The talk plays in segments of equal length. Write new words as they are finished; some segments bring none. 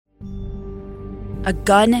a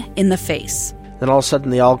gun in the face. Then all of a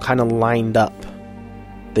sudden, they all kind of lined up.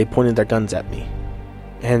 They pointed their guns at me.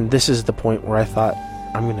 And this is the point where I thought,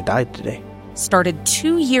 I'm going to die today. Started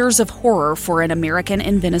 2 years of horror for an American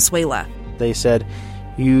in Venezuela. They said,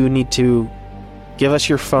 you need to give us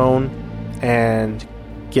your phone and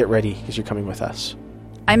get ready because you're coming with us.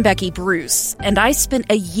 I'm Becky Bruce, and I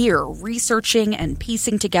spent a year researching and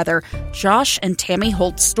piecing together Josh and Tammy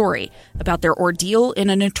Holt's story about their ordeal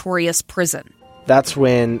in a notorious prison. That's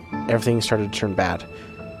when everything started to turn bad.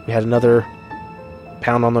 We had another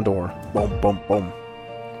pound on the door. Boom, boom, boom.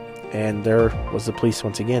 And there was the police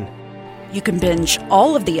once again. You can binge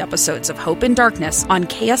all of the episodes of Hope in Darkness on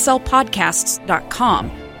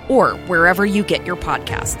KSLpodcasts.com or wherever you get your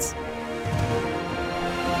podcasts.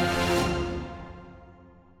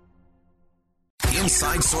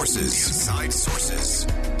 Inside Sources. Inside Sources.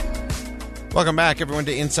 Welcome back, everyone,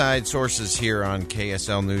 to Inside Sources here on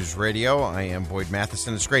KSL News Radio. I am Boyd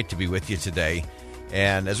Matheson. It's great to be with you today.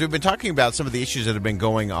 And as we've been talking about some of the issues that have been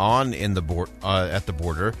going on in the at the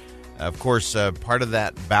border, of course, part of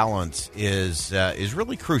that balance is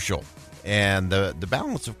really crucial. And the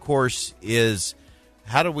balance, of course, is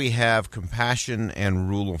how do we have compassion and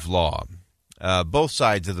rule of law? Both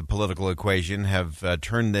sides of the political equation have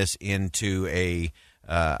turned this into a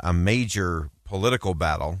major political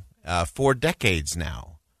battle for decades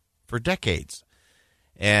now. For decades.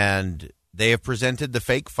 And they have presented the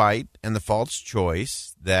fake fight and the false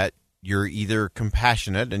choice that you're either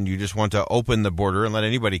compassionate and you just want to open the border and let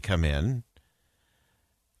anybody come in,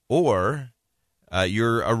 or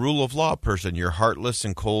you're a rule of law person. You're heartless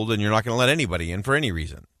and cold and you're not going to let anybody in for any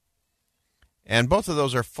reason. And both of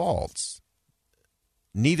those are false.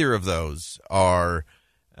 Neither of those are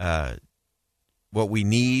what we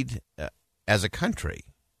need as a country.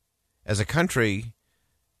 As a country,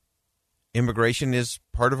 immigration is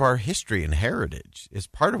part of our history and heritage. It's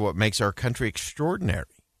part of what makes our country extraordinary.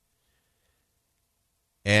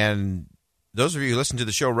 And those of you who listen to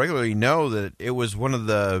the show regularly know that it was one of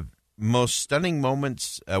the most stunning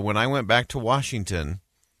moments when I went back to Washington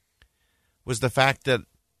was the fact that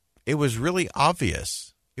it was really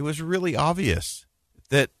obvious. It was really obvious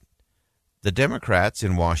that the Democrats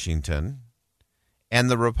in Washington and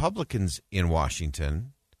the Republicans in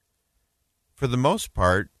Washington, for the most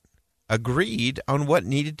part, agreed on what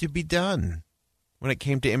needed to be done when it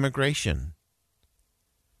came to immigration.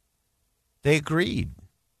 They agreed.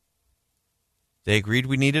 They agreed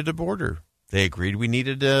we needed a border. They agreed we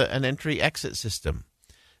needed an entry-exit system.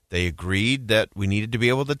 They agreed that we needed to be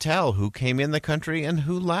able to tell who came in the country and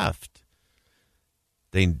who left.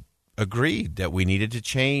 They agreed that we needed to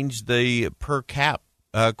change the per cap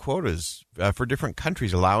quotas for different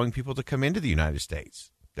countries, allowing people to come into the United States,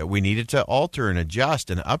 that we needed to alter and adjust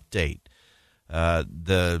and update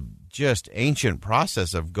the just ancient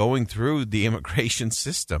process of going through the immigration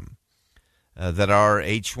system, that our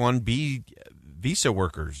H-1B visa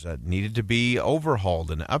workers needed to be overhauled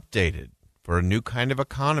and updated for a new kind of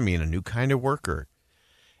economy and a new kind of worker.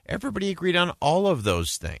 Everybody agreed on all of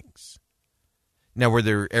those things. Now, were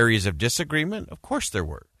there areas of disagreement? Of course there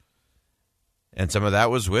were. And some of that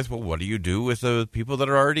was with, well, what do you do with the people that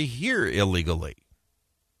are already here illegally?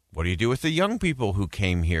 What do you do with the young people who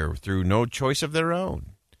came here through no choice of their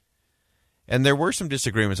own? And there were some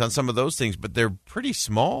disagreements on some of those things, but they're pretty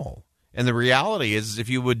small. And the reality is, if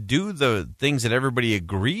you would do the things that everybody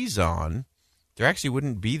agrees on, there actually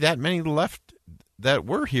wouldn't be that many left that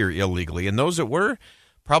were here illegally. And those that were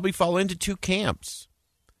probably fall into two camps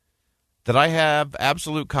that I have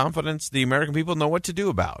absolute confidence the American people know what to do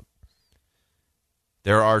about.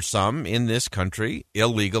 There are some in this country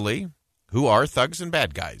illegally who are thugs and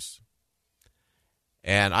bad guys.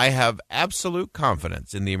 And I have absolute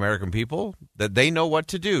confidence in the American people that they know what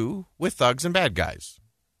to do with thugs and bad guys.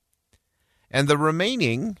 And the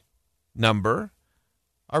remaining number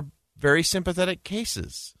are very sympathetic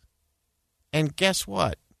cases. And guess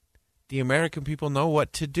what? The American people know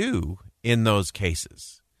what to do in those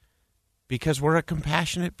cases because we're a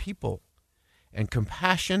compassionate people. And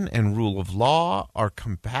compassion and rule of law are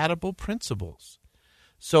compatible principles.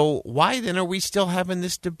 So why then are we still having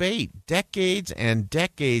this debate decades and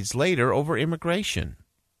decades later over immigration?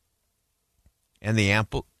 And the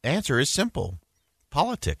answer is simple: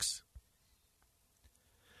 politics.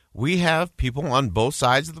 We have people on both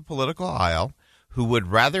sides of the political aisle who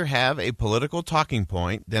would rather have a political talking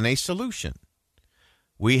point than a solution.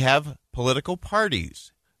 We have political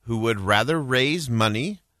parties who would rather raise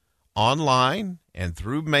money online and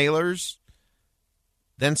through mailers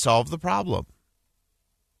than solve the problem.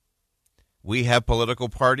 We have political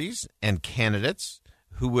parties and candidates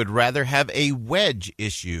who would rather have a wedge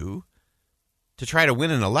issue to try to win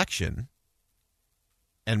an election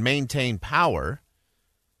and maintain power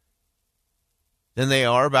than they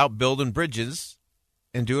are about building bridges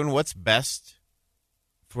and doing what's best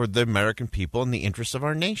for the American people and the interests of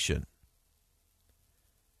our nation.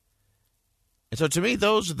 And so to me,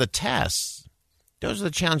 those are the tests. Those are the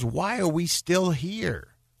challenges. Why are we still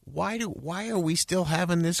here? Why are we still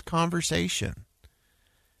having this conversation?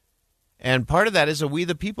 And part of that is a we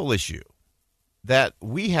the people issue that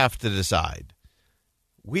we have to decide.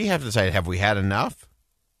 We have to decide, have we had enough?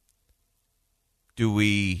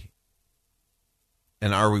 And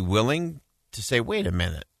are we willing to say, wait a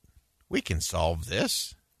minute, we can solve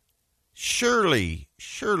this? Surely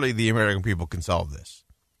the American people can solve this.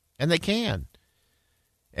 And they can.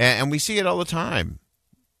 And we see it all the time.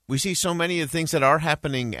 We see so many of the things that are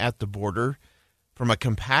happening at the border from a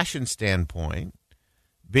compassion standpoint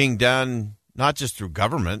being done not just through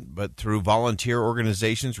government, but through volunteer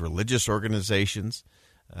organizations, religious organizations,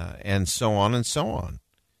 and so on and so on.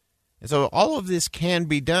 And so all of this can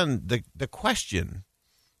be done. The question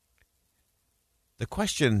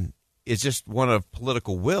is just one of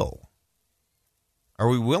political will. Are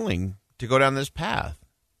we willing to go down this path?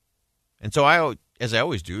 And so I, as I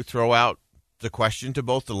always do, throw out the question to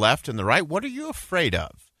both the left and the right. What are you afraid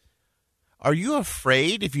of? Are you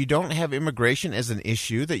afraid if you don't have immigration as an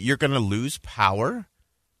issue that you're going to lose power?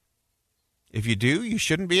 If you do, you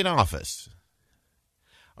shouldn't be in office.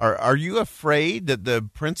 Are you afraid that the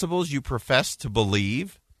principles you profess to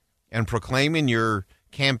believe and proclaim in your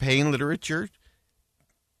campaign literature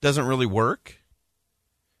doesn't really work?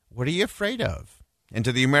 What are you afraid of? And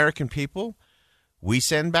to the American people, we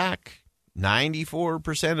send back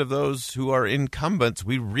 94% of those who are incumbents.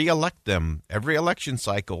 We reelect them every election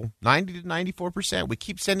cycle, 90 to 94%. We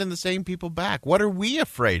keep sending the same people back. What are we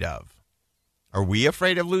afraid of? Are we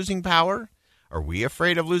afraid of losing power? Are we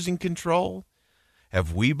afraid of losing control?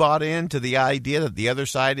 Have we bought into the idea that the other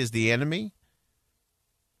side is the enemy?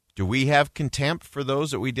 Do we have contempt for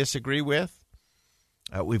those that we disagree with?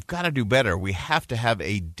 We've got to do better. We have to have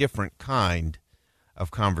a different kind of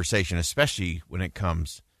conversation, especially when it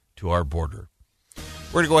comes to our border.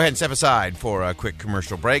 We're going to go ahead and step aside for a quick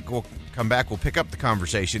commercial break. We'll come back. We'll pick up the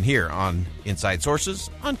conversation here on Inside Sources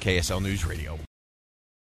on KSL News Radio.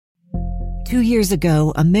 2 years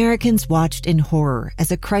ago, Americans watched in horror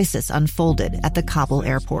as a crisis unfolded at the Kabul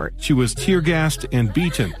airport. She was tear-gassed and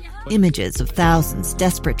beaten. Images of thousands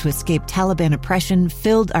desperate to escape Taliban oppression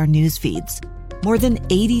filled our news feeds. More than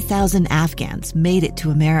 80,000 Afghans made it to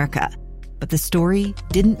America. But the story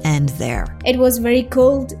didn't end there. It was very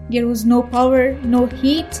cold. There was no power, no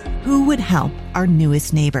heat. Who would help our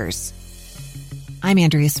newest neighbors? I'm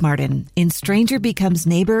Andrea Smartin. In Stranger Becomes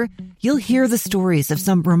Neighbor, you'll hear the stories of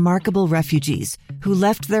some remarkable refugees who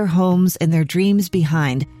left their homes and their dreams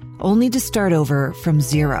behind, only to start over from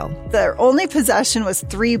zero. Their only possession was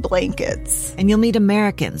 3 blankets. And you'll meet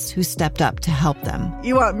Americans who stepped up to help them.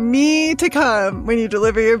 You want me to come when you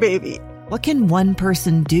deliver your baby. What can one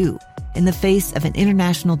person do in the face of an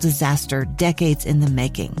international disaster decades in the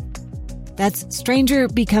making? That's Stranger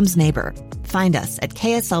Becomes Neighbor. Find us at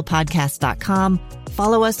kslpodcast.com.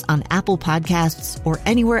 Follow us on Apple Podcasts or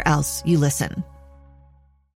anywhere else you listen.